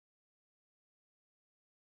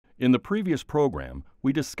In the previous program,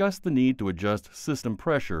 we discussed the need to adjust system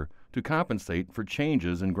pressure to compensate for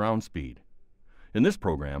changes in ground speed. In this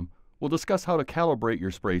program, we'll discuss how to calibrate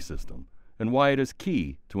your spray system and why it is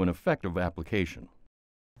key to an effective application.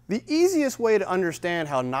 The easiest way to understand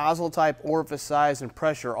how nozzle type, orifice size, and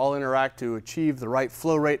pressure all interact to achieve the right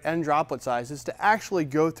flow rate and droplet size is to actually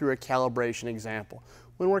go through a calibration example.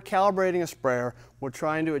 When we're calibrating a sprayer, we're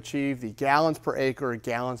trying to achieve the gallons per acre or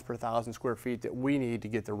gallons per 1,000 square feet that we need to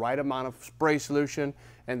get the right amount of spray solution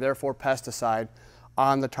and therefore pesticide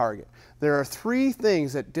on the target. There are three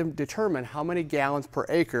things that determine how many gallons per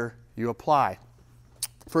acre you apply.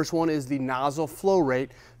 First one is the nozzle flow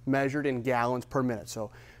rate measured in gallons per minute.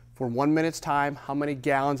 So for 1 minute's time, how many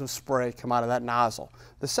gallons of spray come out of that nozzle.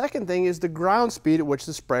 The second thing is the ground speed at which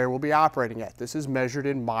the sprayer will be operating at. This is measured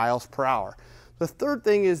in miles per hour. The third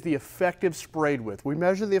thing is the effective sprayed width. We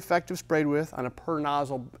measure the effective sprayed width on a per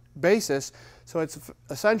nozzle basis, so it's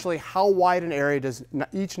essentially how wide an area does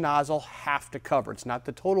each nozzle have to cover. It's not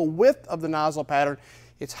the total width of the nozzle pattern,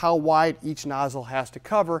 it's how wide each nozzle has to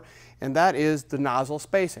cover, and that is the nozzle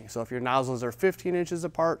spacing. So if your nozzles are 15 inches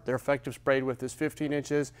apart, their effective sprayed width is 15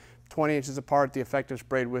 inches. 20 inches apart, the effective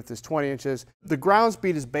sprayed width is 20 inches. The ground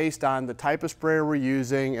speed is based on the type of sprayer we're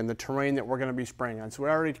using and the terrain that we're going to be spraying on. So we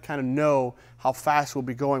already kind of know how fast we'll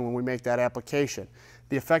be going when we make that application.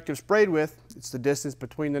 The effective sprayed width, it's the distance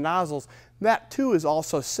between the nozzles, that too is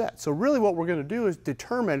also set. So really what we're going to do is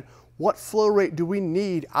determine what flow rate do we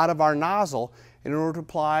need out of our nozzle in order to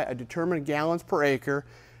apply a determined gallons per acre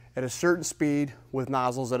at a certain speed with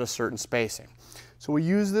nozzles at a certain spacing. So we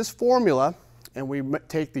use this formula and we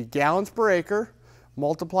take the gallons per acre,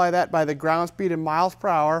 multiply that by the ground speed in miles per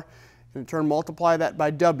hour, and in turn multiply that by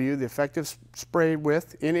W, the effective sprayed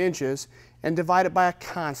width in inches, and divide it by a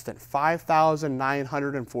constant,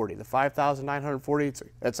 5,940. The 5,940,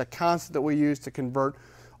 it's a constant that we use to convert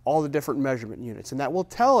all the different measurement units. And that will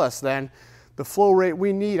tell us then the flow rate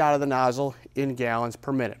we need out of the nozzle in gallons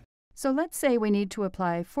per minute. So let's say we need to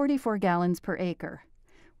apply 44 gallons per acre.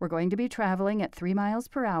 We're going to be traveling at 3 miles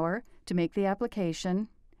per hour to make the application,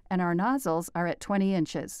 and our nozzles are at 20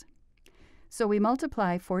 inches. So we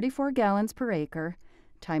multiply 44 gallons per acre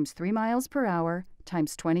times 3 miles per hour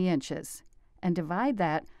times 20 inches and divide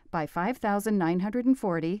that by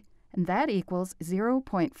 5,940, and that equals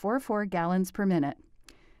 0.44 gallons per minute.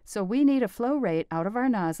 So we need a flow rate out of our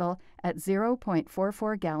nozzle at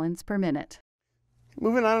 0.44 gallons per minute.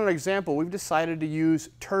 Moving on to an example, we've decided to use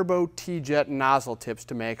turbo T-jet nozzle tips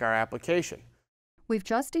to make our application. We've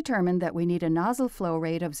just determined that we need a nozzle flow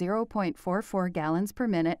rate of 0.44 gallons per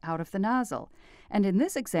minute out of the nozzle. And in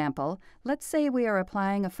this example, let's say we are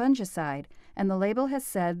applying a fungicide, and the label has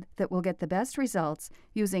said that we'll get the best results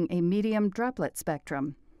using a medium droplet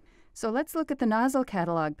spectrum. So let's look at the nozzle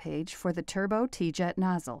catalog page for the turbo T-jet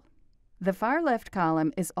nozzle. The far left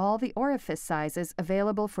column is all the orifice sizes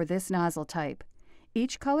available for this nozzle type.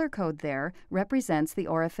 Each color code there represents the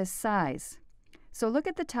orifice size. So look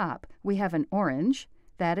at the top. We have an orange,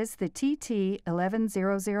 that is the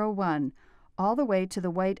TT11001, all the way to the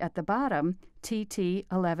white at the bottom,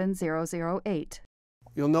 TT11008.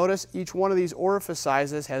 You'll notice each one of these orifice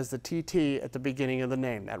sizes has the TT at the beginning of the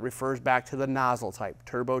name. That refers back to the nozzle type,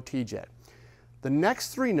 turbo T-jet. The next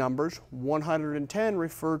three numbers, 110,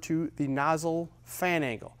 refer to the nozzle fan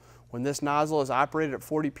angle. When this nozzle is operated at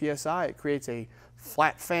 40 psi, it creates a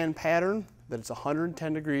flat fan pattern that is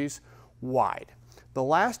 110 degrees wide. The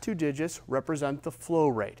last two digits represent the flow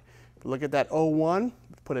rate. If you look at that 01,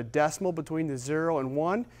 put a decimal between the 0 and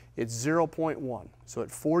 1, it's 0.1. So at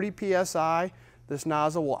 40 psi, this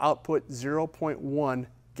nozzle will output 0.1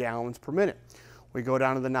 gallons per minute. We go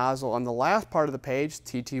down to the nozzle on the last part of the page,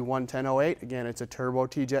 TT11008. Again, it's a turbo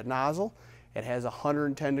T-jet nozzle. It has a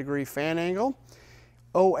 110 degree fan angle.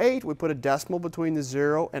 08, we put a decimal between the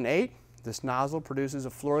 0 and 8. This nozzle produces a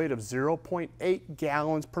flow rate of 0.8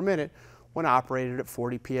 gallons per minute when operated at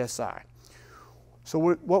 40 psi. So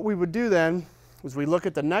what we would do then is we look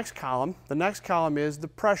at the next column. The next column is the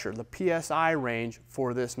pressure, the psi range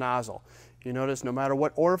for this nozzle. You notice no matter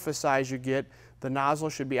what orifice size you get, the nozzle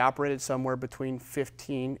should be operated somewhere between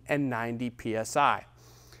 15 and 90 psi.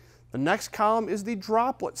 The next column is the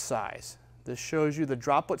droplet size. This shows you the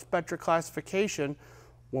droplet spectra classification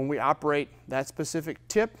when we operate that specific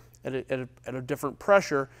tip at a different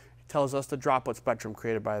pressure. It tells us the droplet spectrum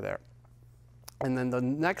created by there. And then the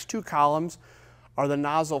next two columns are the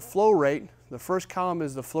nozzle flow rate. The first column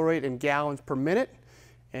is the flow rate in gallons per minute,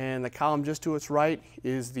 and the column just to its right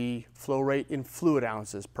is the flow rate in fluid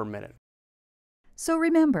ounces per minute. So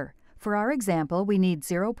remember, for our example, we need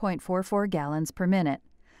 0.44 gallons per minute.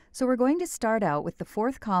 So we're going to start out with the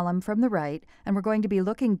fourth column from the right, and we're going to be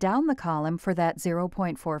looking down the column for that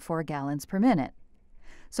 0.44 gallons per minute.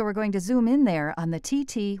 So we're going to zoom in there on the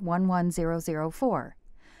TT11004.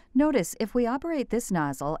 Notice if we operate this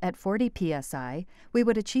nozzle at 40 psi, we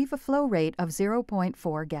would achieve a flow rate of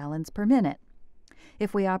 0.4 gallons per minute.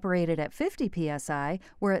 If we operate it at 50 psi,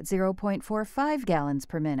 we're at 0.45 gallons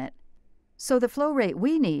per minute. So the flow rate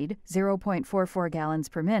we need, 0.44 gallons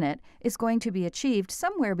per minute, is going to be achieved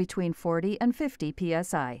somewhere between 40 and 50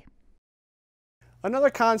 psi. Another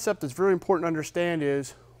concept that's very important to understand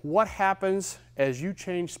is what happens as you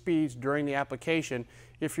change speeds during the application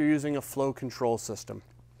if you're using a flow control system.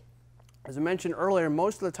 As I mentioned earlier,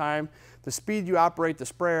 most of the time the speed you operate the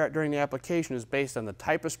sprayer at during the application is based on the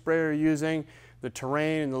type of sprayer you're using, the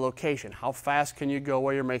terrain, and the location. How fast can you go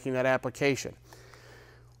while you're making that application?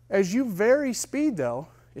 As you vary speed though,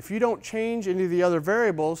 if you don't change any of the other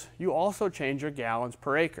variables, you also change your gallons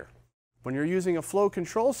per acre. When you're using a flow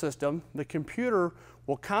control system, the computer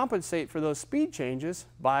will compensate for those speed changes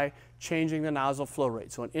by changing the nozzle flow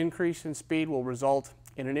rate. So an increase in speed will result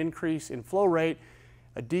in an increase in flow rate.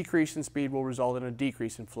 A decrease in speed will result in a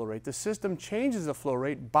decrease in flow rate. The system changes the flow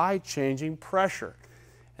rate by changing pressure.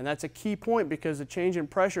 And that's a key point because the change in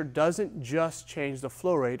pressure doesn't just change the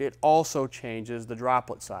flow rate, it also changes the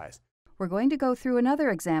droplet size. We're going to go through another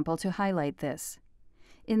example to highlight this.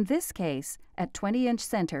 In this case, at 20-inch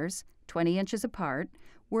centers, 20 inches apart,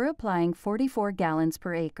 we're applying 44 gallons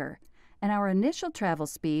per acre, and our initial travel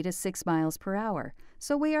speed is 6 miles per hour,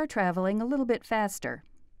 so we are traveling a little bit faster.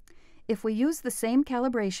 If we use the same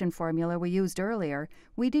calibration formula we used earlier,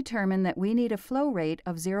 we determine that we need a flow rate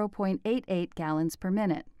of 0.88 gallons per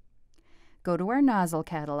minute. Go to our nozzle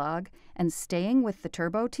catalog, and staying with the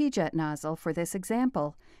turbo T-jet nozzle for this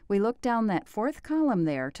example, we look down that fourth column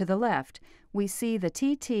there to the left, we see the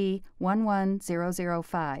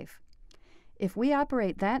TT11005. If we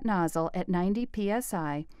operate that nozzle at 90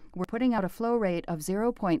 psi, we're putting out a flow rate of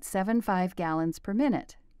 0.75 gallons per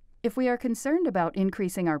minute. If we are concerned about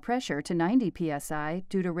increasing our pressure to 90 psi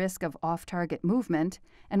due to risk of off-target movement,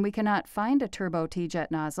 and we cannot find a turbo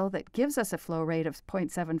T-jet nozzle that gives us a flow rate of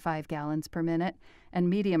 0.75 gallons per minute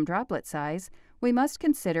and medium droplet size, we must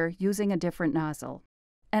consider using a different nozzle.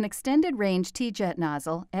 An extended range T-jet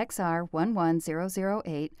nozzle,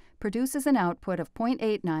 XR11008, produces an output of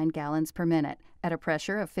 0.89 gallons per minute at a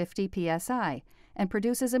pressure of 50 psi and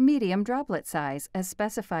produces a medium droplet size as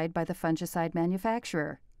specified by the fungicide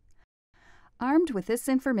manufacturer. Armed with this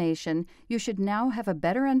information, you should now have a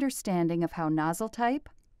better understanding of how nozzle type,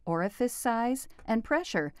 orifice size, and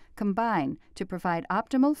pressure combine to provide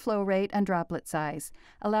optimal flow rate and droplet size,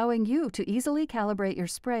 allowing you to easily calibrate your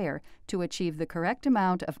sprayer to achieve the correct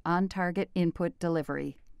amount of on-target input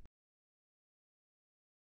delivery.